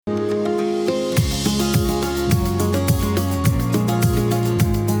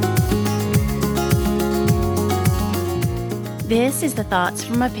This is the Thoughts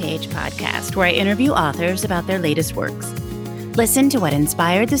from a Page podcast, where I interview authors about their latest works. Listen to what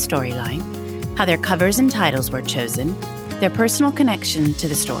inspired the storyline, how their covers and titles were chosen, their personal connection to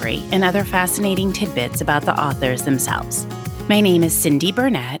the story, and other fascinating tidbits about the authors themselves. My name is Cindy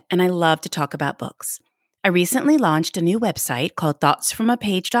Burnett, and I love to talk about books. I recently launched a new website called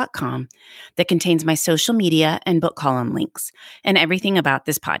thoughtsfromapage.com that contains my social media and book column links and everything about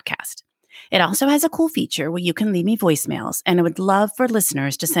this podcast. It also has a cool feature where you can leave me voicemails, and I would love for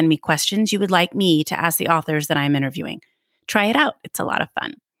listeners to send me questions you would like me to ask the authors that I'm interviewing. Try it out. It's a lot of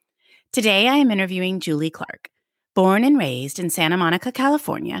fun. Today, I am interviewing Julie Clark. Born and raised in Santa Monica,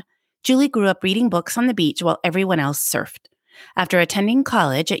 California, Julie grew up reading books on the beach while everyone else surfed. After attending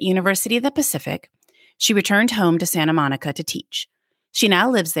college at University of the Pacific, she returned home to Santa Monica to teach. She now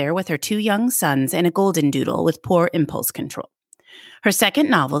lives there with her 2 young sons and a golden doodle with poor impulse control. Her second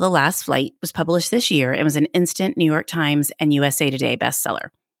novel, The Last Flight, was published this year and was an instant New York Times and USA Today bestseller.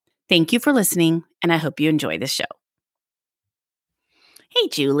 Thank you for listening, and I hope you enjoy this show. Hey,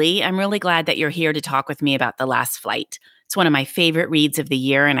 Julie, I'm really glad that you're here to talk with me about The Last Flight. It's one of my favorite reads of the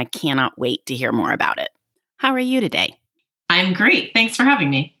year, and I cannot wait to hear more about it. How are you today? I'm great. Thanks for having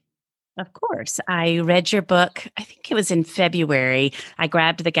me. Of course. I read your book, I think it was in February. I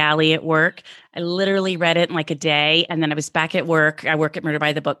grabbed the galley at work. I literally read it in like a day. And then I was back at work. I work at Murder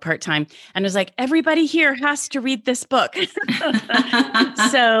by the Book part-time. And I was like, everybody here has to read this book.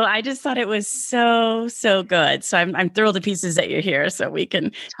 So I just thought it was so good. So I'm thrilled to pieces that you're here so we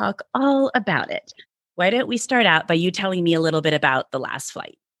can talk all about it. Why don't we start out by you telling me a little bit about The Last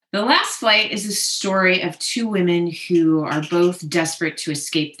Flight? The Last Flight is a story of 2 women who are both desperate to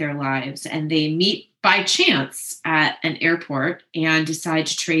escape their lives, and they meet by chance at an airport and decide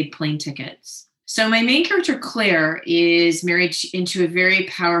to trade plane tickets. So my main character, Claire, is married into a very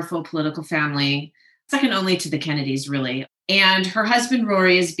powerful political family, second only to the Kennedys, really. And her husband,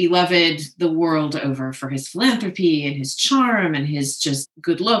 Rory, is beloved the world over for his philanthropy and his charm and his just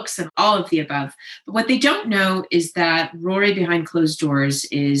good looks and all of the above. But what they don't know is that Rory behind closed doors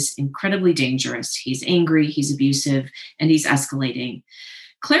is incredibly dangerous. He's angry, he's abusive, and he's escalating.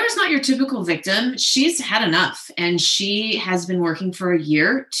 Claire is not your typical victim. She's had enough, and she has been working for a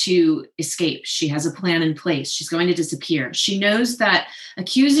year to escape. She has a plan in place. She's going to disappear. She knows that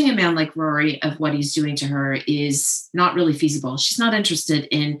accusing a man like Rory of what he's doing to her is not really feasible. She's not interested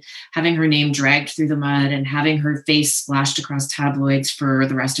in having her name dragged through the mud and having her face splashed across tabloids for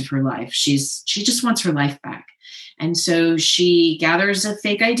the rest of her life. She just wants her life back. And so she gathers a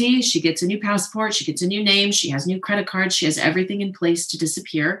fake ID, she gets a new passport, she gets a new name, she has new credit cards, she has everything in place to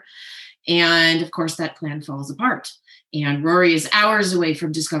disappear. And of course, that plan falls apart. And Rory is hours away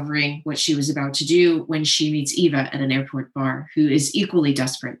from discovering what she was about to do when she meets Eva at an airport bar, who is equally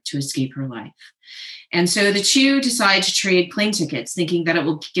desperate to escape her life. And so the 2 decide to trade plane tickets, thinking that it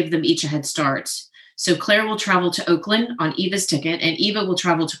will give them each a head start. So Claire will travel to Oakland on Eva's ticket, and Eva will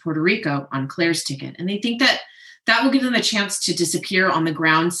travel to Puerto Rico on Claire's ticket. And they think that will give them a chance to disappear on the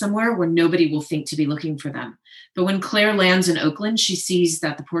ground somewhere where nobody will think to be looking for them. But when Claire lands in Oakland, she sees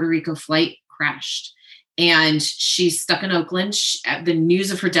that the Puerto Rico flight crashed and she's stuck in Oakland. The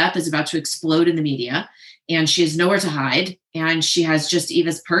news of her death is about to explode in the media, and she has nowhere to hide. And she has just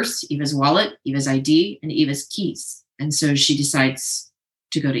Eva's purse, Eva's wallet, Eva's ID, and Eva's keys. And so she decides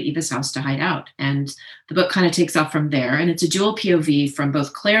to go to Eva's house to hide out. And the book kind of takes off from there. And it's a dual POV from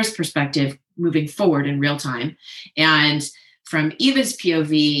both Claire's perspective, moving forward in real time, and from Eva's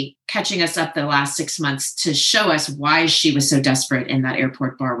POV, catching us up the last 6 months to show us why she was so desperate in that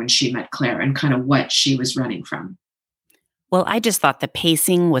airport bar when she met Claire and kind of what she was running from. Well, I just thought the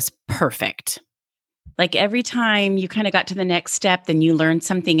pacing was perfect. Like every time you kind of got to the next step, then you learned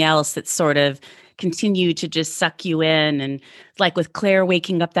something else that sort of continued to just suck you in. And like with Claire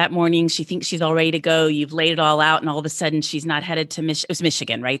waking up that morning, she thinks she's all ready to go. You've laid it all out, and all of a sudden she's not headed to it was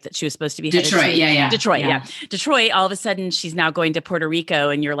Michigan, right? That she was supposed to be Detroit, headed to. yeah. Detroit, all of a sudden she's now going to Puerto Rico,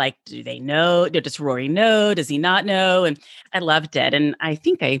 and you're like, do they know? Does Rory know? Does he not know? And I loved it. And I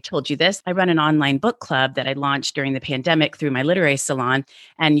think I told you this. I run an online book club that I launched during the pandemic through my literary salon,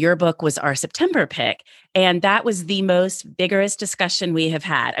 and your book was our September pick. And that was the most vigorous discussion we have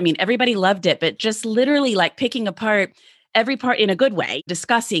had. I mean, everybody loved it, but just literally like picking apart every part in a good way,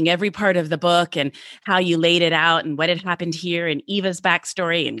 discussing every part of the book and how you laid it out and what had happened here and Eva's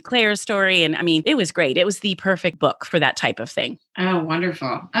backstory and Claire's story. And I mean, it was great. It was the perfect book for that type of thing. Oh,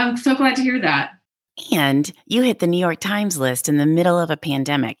 wonderful. I'm so glad to hear that. And you hit the New York Times list in the middle of a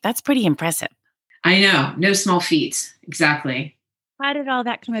pandemic. That's pretty impressive. I know. No small feat. Exactly. How did all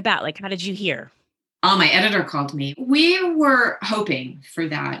that come about? Like, how did you hear? Oh, my editor called me. We were hoping for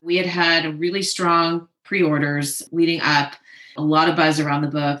that. We had had a really strong pre-orders leading up. a lot of buzz around the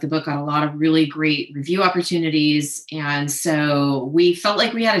book. The book got a lot of really great review opportunities. And so we felt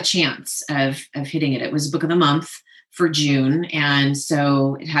like we had a chance of hitting it. It was book of the month for June. And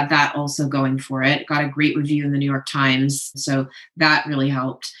so it had that also going for it. It got a great review in the New York Times. So that really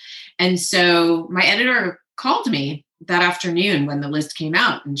helped. And so my editor called me that afternoon when the list came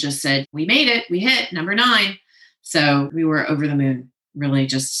out and just said, we made it. We hit number 9. So we were over the moon. Really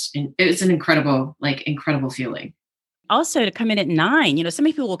it was an incredible feeling. Also to come in at 9, so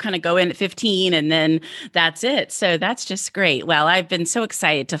many people will kind of go in at 15 and then that's it. So that's just great. Well, I've been so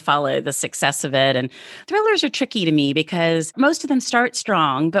excited to follow the success of it. And thrillers are tricky to me because most of them start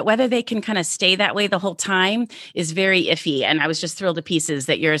strong, but whether they can kind of stay that way the whole time is very iffy. And I was just thrilled to pieces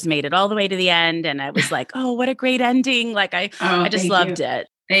that yours made it all the way to the end. And I was like, oh, what a great ending. Like I just loved it.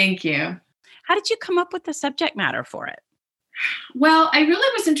 Thank you. How did you come up with the subject matter for it? Well, I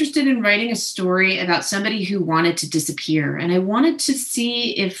really was interested in writing a story about somebody who wanted to disappear. And I wanted to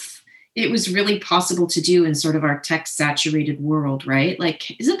see if it was really possible to do in sort of our tech-saturated world, right?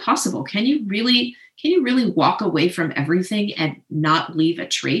 Like, is it possible? Can you really walk away from everything and not leave a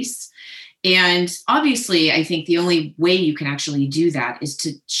trace? And obviously, I think the only way you can actually do that is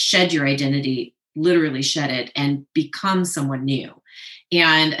to shed your identity, literally shed it, and become someone new.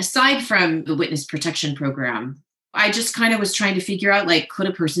 And aside from the witness protection program, I just kind of was trying to figure out, like, could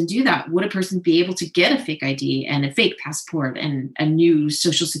a person do that? Would a person be able to get a fake ID and a fake passport and a new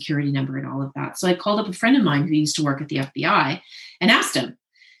social security number and all of that? So I called up a friend of mine who used to work at the FBI and asked him.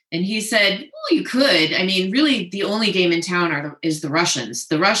 And he said, well, you could. I mean, really, the only game in town is the Russians.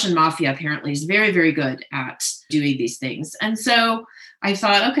 The Russian mafia apparently is very, very good at doing these things. And so I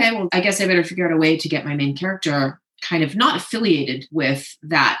thought, okay, well, I guess I better figure out a way to get my main character kind of not affiliated with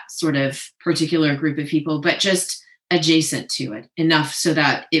that sort of particular group of people, but just adjacent to it enough so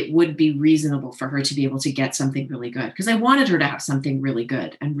that it would be reasonable for her to be able to get something really good. Because I wanted her to have something really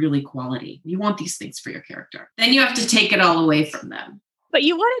good and really quality. You want these things for your character. Then you have to take it all away from them. But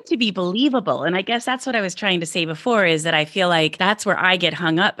you want it to be believable. And I guess that's what I was trying to say before, is that I feel like that's where I get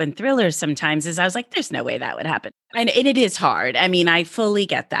hung up in thrillers sometimes, is I was like, there's no way that would happen. And it is hard. I mean, I fully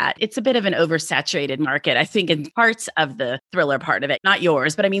get that. It's a bit of an oversaturated market, I think, in parts of the thriller part of it, not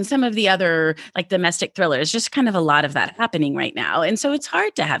yours, but I mean, some of the other like domestic thrillers, just kind of a lot of that happening right now. And so it's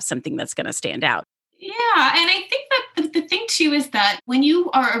hard to have something that's going to stand out. Yeah. And I think that the thing too is that when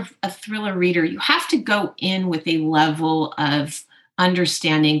you are a thriller reader, you have to go in with a level of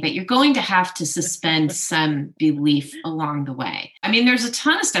understanding that you're going to have to suspend some belief along the way. I mean, there's a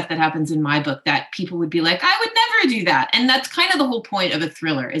ton of stuff that happens in my book that people would be like, I would never do that. And that's kind of the whole point of a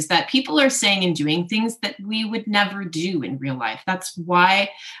thriller, is that people are saying and doing things that we would never do in real life. That's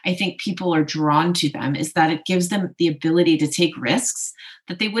why I think people are drawn to them, is that it gives them the ability to take risks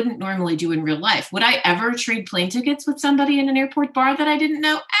that they wouldn't normally do in real life. Would I ever trade plane tickets with somebody in an airport bar that I didn't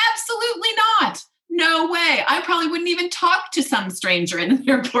know? Absolutely not. No way. I probably wouldn't even talk to some stranger in an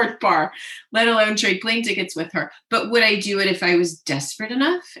airport bar, let alone trade plane tickets with her. But would I do it if I was desperate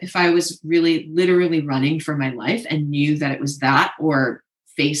enough? If I was really literally running for my life and knew that it was that, or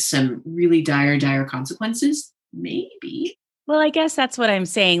face some really dire consequences? Maybe. Well, I guess that's what I'm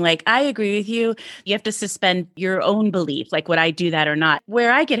saying. Like, I agree with you. You have to suspend your own belief. Like, would I do that or not?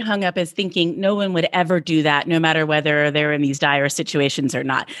 Where I get hung up is thinking no one would ever do that, no matter whether they're in these dire situations or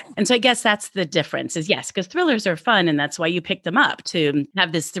not. And so I guess that's the difference, is yes, because thrillers are fun. And that's why you pick them up, to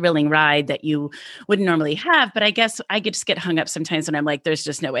have this thrilling ride that you wouldn't normally have. But I guess I just get hung up sometimes when I'm like, there's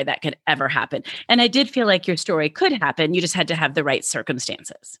just no way that could ever happen. And I did feel like your story could happen. You just had to have the right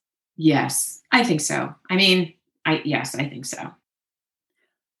circumstances. Yes, I think so. I mean, Yes, I think so.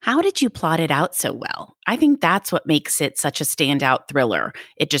 How did you plot it out so well? I think that's what makes it such a standout thriller.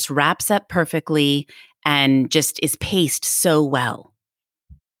 It just wraps up perfectly and just is paced so well.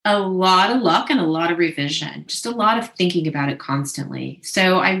 A lot of luck and a lot of revision, just a lot of thinking about it constantly.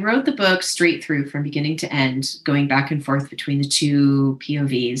 So I wrote the book straight through from beginning to end, going back and forth between the two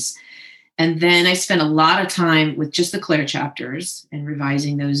POVs. And then I spent a lot of time with just the Claire chapters and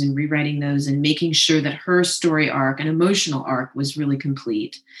revising those and rewriting those and making sure that her story arc and emotional arc was really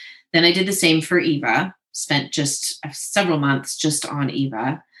complete. Then I did the same for Eva, spent just several months just on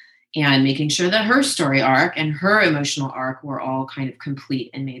Eva and making sure that her story arc and her emotional arc were all kind of complete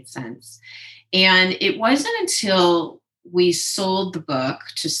and made sense. And it wasn't until we sold the book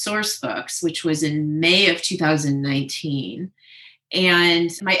to Source Books, which was in May of 2019, and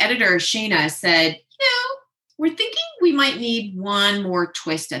my editor, Shayna, said, we're thinking we might need one more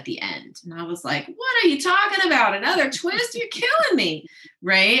twist at the end. And I was like, what are you talking about? Another twist? You're killing me.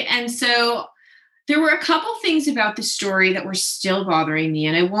 Right. And so There were a couple things about the story that were still bothering me,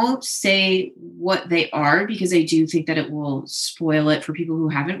 and I won't say what they are because I do think that it will spoil it for people who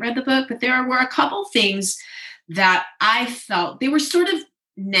haven't read the book. But there were a couple things that I felt they were sort of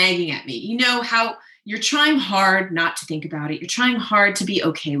nagging at me. You know how you're trying hard not to think about it. You're trying hard to be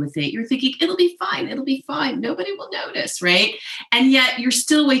okay with it. You're thinking, it'll be fine. It'll be fine. Nobody will notice, right? And yet you're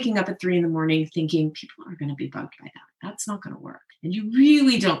still waking up at 3 a.m. thinking people are going to be bugged by that. That's not going to work. And you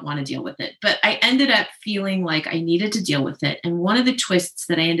really don't want to deal with it. But I ended up feeling like I needed to deal with it. And one of the twists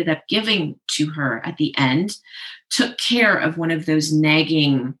that I ended up giving to her at the end took care of one of those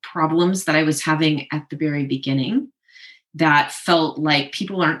nagging problems that I was having at the very beginning, that felt like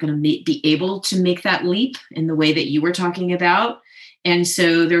people aren't going to be able to make that leap in the way that you were talking about. And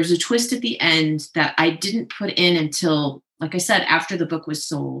so there's a twist at the end that I didn't put in until, like I said, after the book was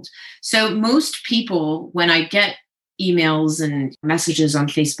sold. So most people, when I get emails and messages on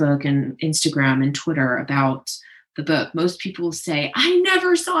Facebook and Instagram and Twitter about the book, most people say, I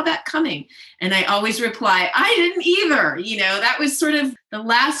never saw that coming. And I always reply, I didn't either. You know, that was sort of the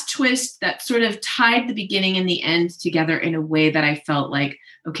last twist that sort of tied the beginning and the end together in a way that I felt like,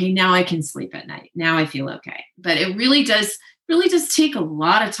 okay, now I can sleep at night. Now I feel okay. But it really does take a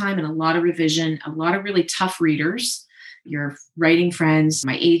lot of time and a lot of revision, a lot of really tough readers. Your writing friends,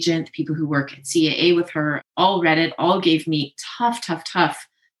 my agent, people who work at CAA with her, all read it, all gave me tough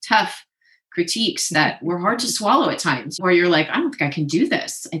critiques that were hard to swallow at times, where you're like, I don't think I can do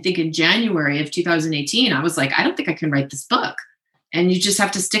this. I think in January of 2018, I was like, I don't think I can write this book. And you just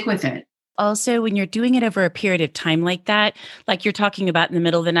have to stick with it. Also, when you're doing it over a period of time like that, like you're talking about in the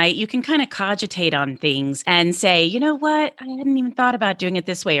middle of the night, you can kind of cogitate on things and say, you know what, I hadn't even thought about doing it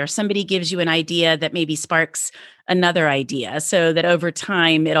this way. Or somebody gives you an idea that maybe sparks another idea, so that over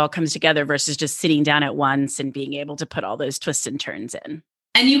time it all comes together versus just sitting down at once and being able to put all those twists and turns in.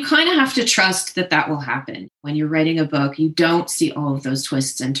 And you kind of have to trust that that will happen. When you're writing a book, you don't see all of those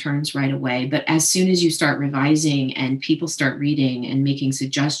twists and turns right away. But as soon as you start revising and people start reading and making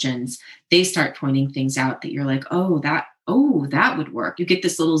suggestions, they start pointing things out that you're like, oh, that would work. You get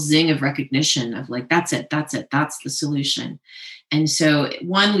this little zing of recognition of like, that's it, that's the solution. And so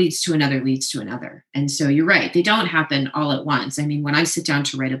one leads to another. And so you're right. They don't happen all at once. I mean, when I sit down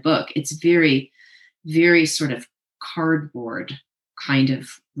to write a book, it's very, very sort of cardboard kind of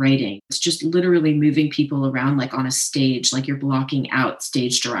writing. It's just literally moving people around like on a stage, like you're blocking out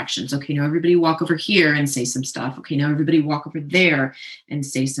stage directions. Okay, now everybody walk over here and say some stuff. Okay, now everybody walk over there and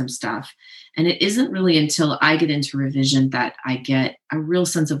say some stuff. And it isn't really until I get into revision that I get a real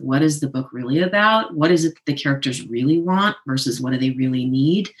sense of what is the book really about? What is it that the characters really want versus what do they really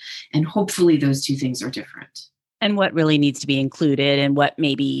need? And hopefully those two things are different. And what really needs to be included and what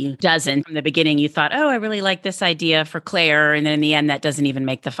maybe doesn't. From the beginning, you thought, oh, I really like this idea for Claire. And then in the end, that doesn't even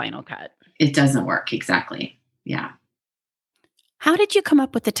make the final cut. It doesn't work. Exactly. Yeah. How did you come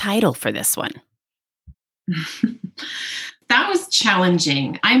up with the title for this one? That was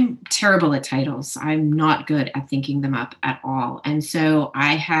challenging. I'm terrible at titles. I'm not good at thinking them up at all. And so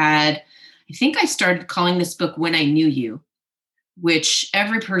I think I started calling this book When I Knew You, which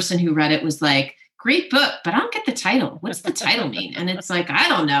every person who read it was like, great book, but I don't get the title. What's the title mean? And it's like, I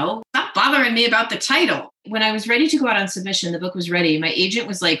don't know. Stop bothering me about the title. When I was ready to go out on submission, the book was ready. My agent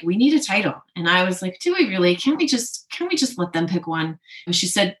was like, we need a title. And I was like, do we really? Can't we just let them pick one? And she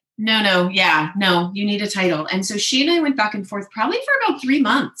said, no, you need a title. And so she and I went back and forth probably for about 3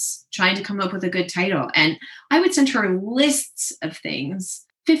 months trying to come up with a good title. And I would send her lists of things,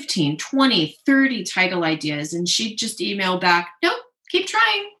 15, 20, 30 title ideas. And she'd just email back, nope. Keep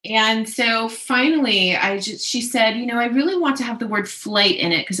trying. And so finally, she said, I really want to have the word flight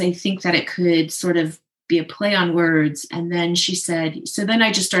in it because I think that it could sort of be a play on words. And then she said, so then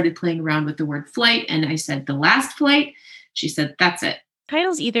I just started playing around with the word flight. And I said, the last flight. She said, that's it.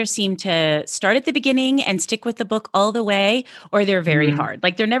 Titles either seem to start at the beginning and stick with the book all the way, or they're very hard.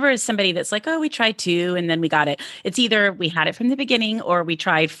 Like there never is somebody that's like, oh, we tried 2 and then we got it. It's either we had it from the beginning or we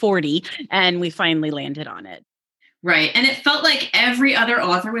tried 40 and we finally landed on it. Right. And it felt like every other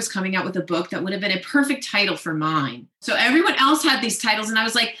author was coming out with a book that would have been a perfect title for mine. So everyone else had these titles and I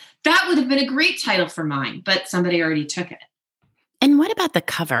was like, that would have been a great title for mine, but somebody already took it. And what about the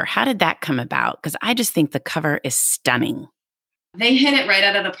cover? How did that come about? Because I just think the cover is stunning. They hit it right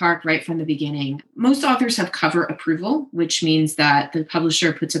out of the park right from the beginning. Most authors have cover approval, which means that the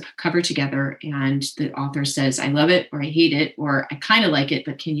publisher puts a cover together and the author says, I love it, or I hate it, or I kind of like it,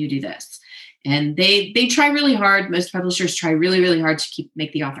 but can you do this? And they try really hard. Most publishers try really, really hard to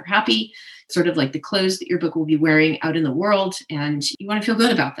make the author happy, sort of like the clothes that your book will be wearing out in the world. And you want to feel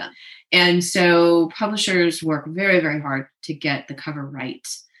good about them. And so publishers work very, very hard to get the cover right.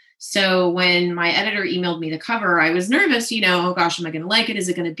 So when my editor emailed me the cover, I was nervous, oh gosh, am I going to like it? Is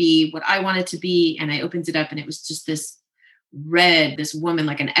it going to be what I want it to be? And I opened it up and it was just this woman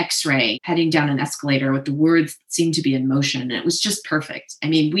like an X-ray heading down an escalator with the words that seemed to be in motion. And it was just perfect. I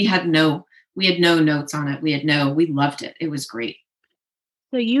mean, we had no notes on it. We loved it. It was great.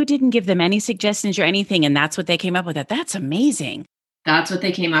 So you didn't give them any suggestions or anything, and that's what they came up with. That's amazing. That's what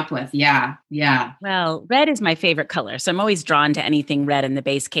they came up with. Yeah. Yeah. Well, red is my favorite color, so I'm always drawn to anything red in the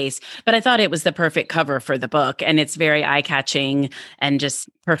base case. But I thought it was the perfect cover for the book, and it's very eye-catching and just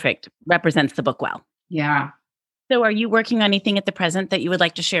perfect. Represents the book well. Yeah. So are you working on anything at the present that you would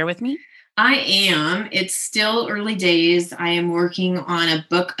like to share with me? I am. It's still early days. I am working on a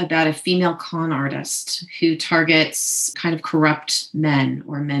book about a female con artist who targets kind of corrupt men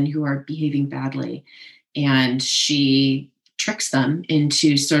or men who are behaving badly. And she tricks them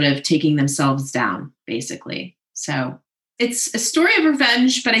into sort of taking themselves down, basically. So it's a story of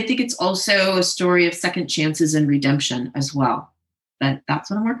revenge, but I think it's also a story of second chances and redemption as well. But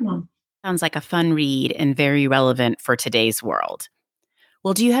that's what I'm working on. Sounds like a fun read and very relevant for today's world.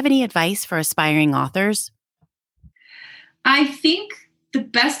 Well, do you have any advice for aspiring authors? I think the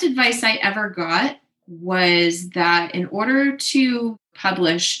best advice I ever got was that in order to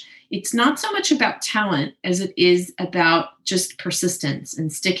publish, it's not so much about talent as it is about just persistence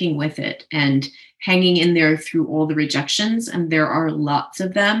and sticking with it and hanging in there through all the rejections. And there are lots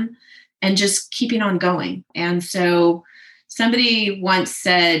of them, and just keeping on going. And so somebody once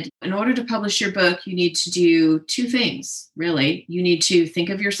said, in order to publish your book, you need to do two things, really. You need to think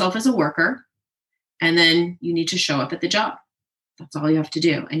of yourself as a worker, and then you need to show up at the job. That's all you have to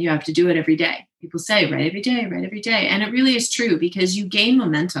do. And you have to do it every day. People say, write every day, write every day. And it really is true, because you gain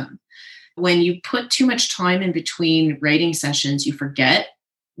momentum. When you put too much time in between writing sessions, you forget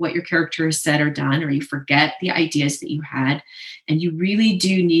what your character has said or done, or you forget the ideas that you had. And you really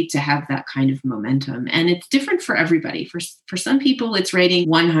do need to have that kind of momentum. And it's different for everybody. For some people, it's writing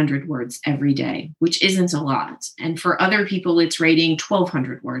 100 words every day, which isn't a lot. And for other people, it's writing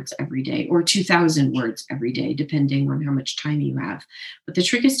 1,200 words every day or 2,000 words every day, depending on how much time you have. But the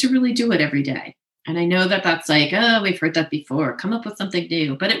trick is to really do it every day. And I know that that's like, oh, we've heard that before. Come up with something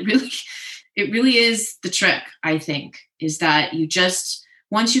new. But it really is the trick, I think, is that you just,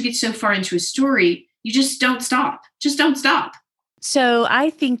 once you get so far into a story, you just don't stop. Just don't stop. So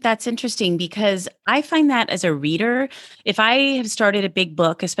I think that's interesting, because I find that as a reader, if I have started a big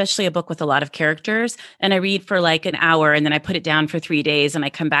book, especially a book with a lot of characters, and I read for like an hour and then I put it down for 3 days and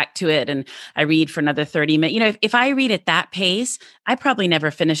I come back to it and I read for another 30 minutes, if I read at that pace, I probably never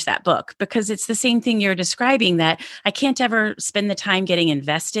finish that book, because it's the same thing you're describing, that I can't ever spend the time getting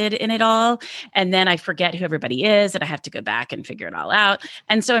invested in it all. And then I forget who everybody is and I have to go back and figure it all out.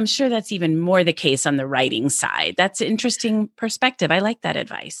 And so I'm sure that's even more the case on the writing side. That's an interesting perspective. I like that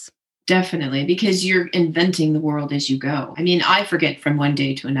advice. Definitely, because you're inventing the world as you go. I mean, I forget from one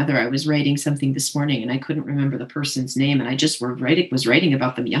day to another. I was writing something this morning and I couldn't remember the person's name, and I just was writing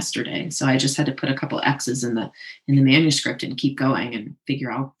about them yesterday. So I just had to put a couple X's in the manuscript and keep going and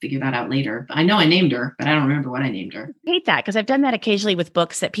figure that out later. I know I named her, but I don't remember what I named her. I hate that, because I've done that occasionally with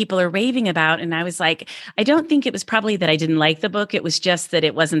books that people are raving about, and I was like, I don't think it was probably that I didn't like the book. It was just that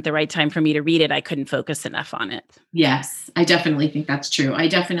it wasn't the right time for me to read it. I couldn't focus enough on it. Yes, I definitely think that's true. I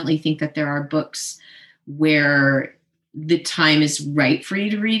definitely think that there are books where the time is right for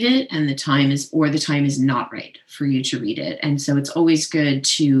you to read it and the time is not right for you to read it. And so it's always good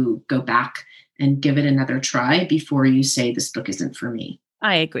to go back and give it another try before you say this book isn't for me.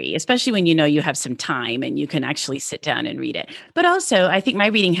 I agree, especially when you have some time and you can actually sit down and read it. But also, I think my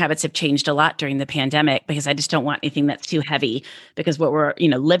reading habits have changed a lot during the pandemic, because I just don't want anything that's too heavy, because what we're,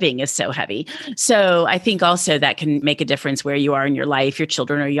 living is so heavy. So I think also that can make a difference where you are in your life. Your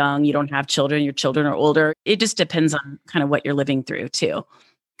children are young, you don't have children, your children are older. It just depends on kind of what you're living through too.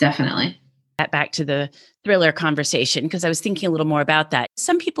 Definitely. Back to the thriller conversation, because I was thinking a little more about that.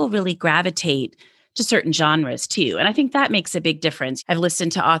 Some people really gravitate to certain genres too. And I think that makes a big difference. I've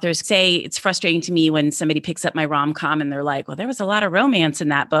listened to authors say it's frustrating to me when somebody picks up my rom-com and they're like, well, there was a lot of romance in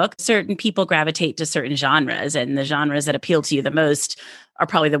that book. Certain people gravitate to certain genres, and the genres that appeal to you the most are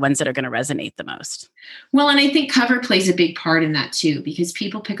probably the ones that are going to resonate the most. Well, and I think cover plays a big part in that too, because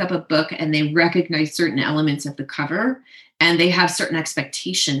people pick up a book and they recognize certain elements of the cover and they have certain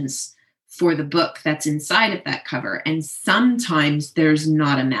expectations for the book that's inside of that cover. And sometimes there's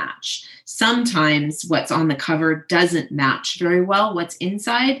not a match. Sometimes what's on the cover doesn't match very well what's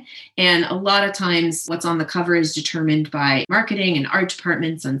inside. And a lot of times what's on the cover is determined by marketing and art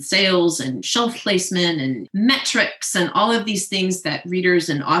departments and sales and shelf placement and metrics and all of these things that readers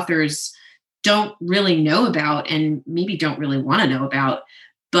and authors don't really know about and maybe don't really want to know about.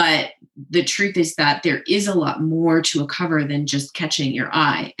 But the truth is that there is a lot more to a cover than just catching your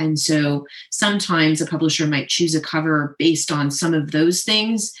eye. And so sometimes a publisher might choose a cover based on some of those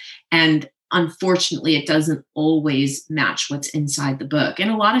things. And unfortunately, it doesn't always match what's inside the book.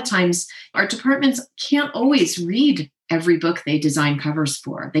 And a lot of times art departments can't always read every book they design covers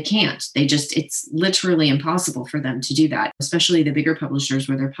for. They can't. It's literally impossible for them to do that, especially the bigger publishers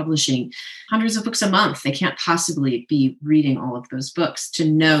where they're publishing hundreds of books a month. They can't possibly be reading all of those books to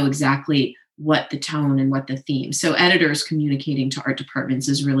know exactly what the tone and what the theme. So editors communicating to art departments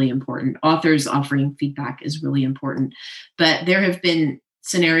is really important. Authors offering feedback is really important. But there have been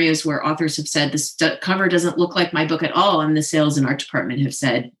scenarios where authors have said, this cover doesn't look like my book at all. And the sales and art department have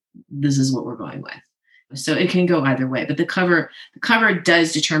said, this is what we're going with. So it can go either way, but the cover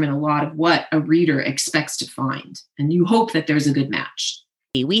does determine a lot of what a reader expects to find. And you hope that there's a good match.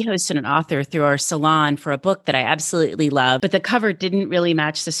 We hosted an author through our salon for a book that I absolutely love, but the cover didn't really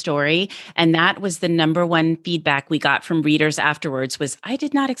match the story. And that was the number one feedback we got from readers afterwards was, I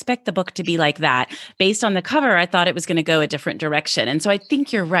did not expect the book to be like that. Based on the cover, I thought it was going to go a different direction. And so I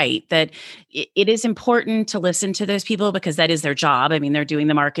think you're right that it is important to listen to those people because that is their job. I mean, they're doing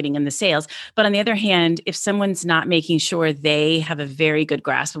the marketing and the sales. But on the other hand, if someone's not making sure they have a very good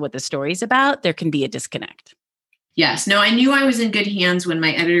grasp of what the story's about, there can be a disconnect. Yes. No, I knew I was in good hands when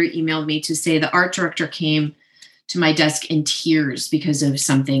my editor emailed me to say the art director came to my desk in tears because of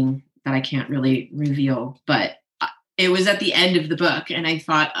something that I can't really reveal. But it was at the end of the book. And I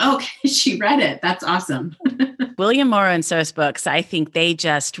thought, okay, she read it. That's awesome. William Morrow and Sos Books, I think they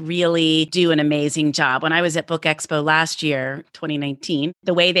just really do an amazing job. When I was at Book Expo last year, 2019,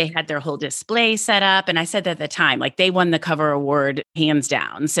 the way they had their whole display set up, and I said that at the time, like they won the cover award hands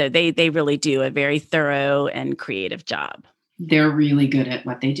down. So they really do a very thorough and creative job. They're really good at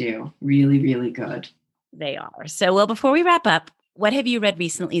what they do. Really, really good. They are. So, well, before we wrap up, what have you read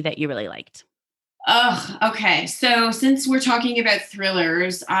recently that you really liked? Oh, okay. So since we're talking about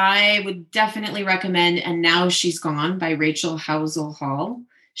thrillers, I would definitely recommend And Now She's Gone by Rachel Housel Hall.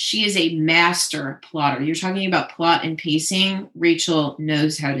 She is a master plotter. You're talking about plot and pacing. Rachel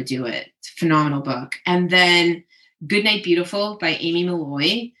knows how to do it. It's a phenomenal book. And then Goodnight Beautiful by Amy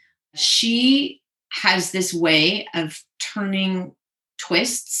Molloy. She has this way of turning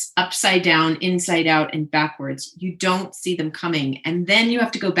twists upside down, inside out, and backwards. You don't see them coming. And then you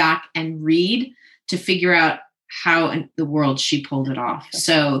have to go back and read to figure out how in the world she pulled it off.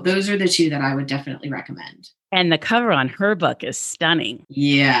 So those are the two that I would definitely recommend. And the cover on her book is stunning.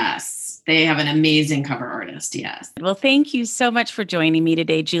 Yes. They have an amazing cover artist. Yes. Well, thank you so much for joining me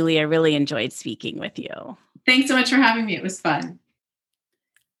today, Julie. I really enjoyed speaking with you. Thanks so much for having me. It was fun.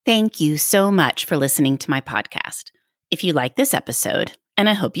 Thank you so much for listening to my podcast. If you like this episode, and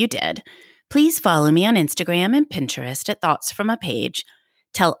I hope you did, please follow me on Instagram and Pinterest at Thoughts From a Page.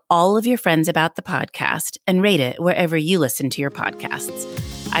 Tell all of your friends about the podcast and rate it wherever you listen to your podcasts.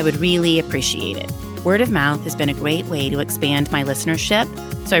 I would really appreciate it. Word of mouth has been a great way to expand my listenership,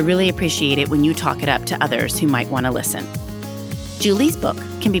 so I really appreciate it when you talk it up to others who might want to listen. Julie's book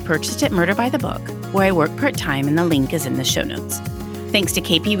can be purchased at Murder by the Book, where I work part-time, and the link is in the show notes. Thanks to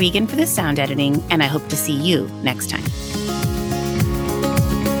KP Regan for the sound editing, and I hope to see you next time.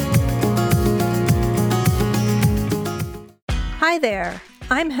 Hi there.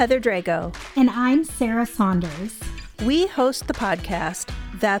 I'm Heather Drago. And I'm Sarah Saunders. We host the podcast,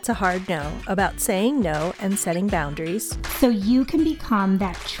 That's a Hard No, about saying no and setting boundaries. So you can become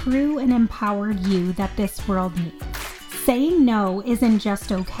that true and empowered you that this world needs. Saying no isn't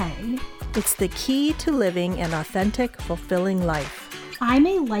just okay. It's the key to living an authentic, fulfilling life. I'm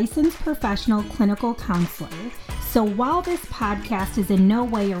a licensed professional clinical counselor. So while this podcast is in no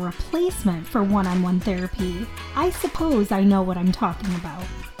way a replacement for one-on-one therapy, I suppose I know what I'm talking about.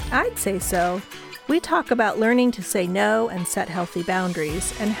 I'd say so. We talk about learning to say no and set healthy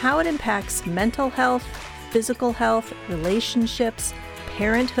boundaries and how it impacts mental health, physical health, relationships,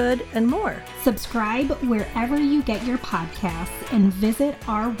 parenthood, and more. Subscribe wherever you get your podcasts and visit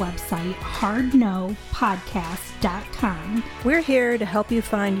our website, hardnopodcast.com. We're here to help you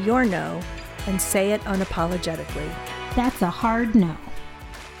find your no and say it unapologetically. That's a hard no.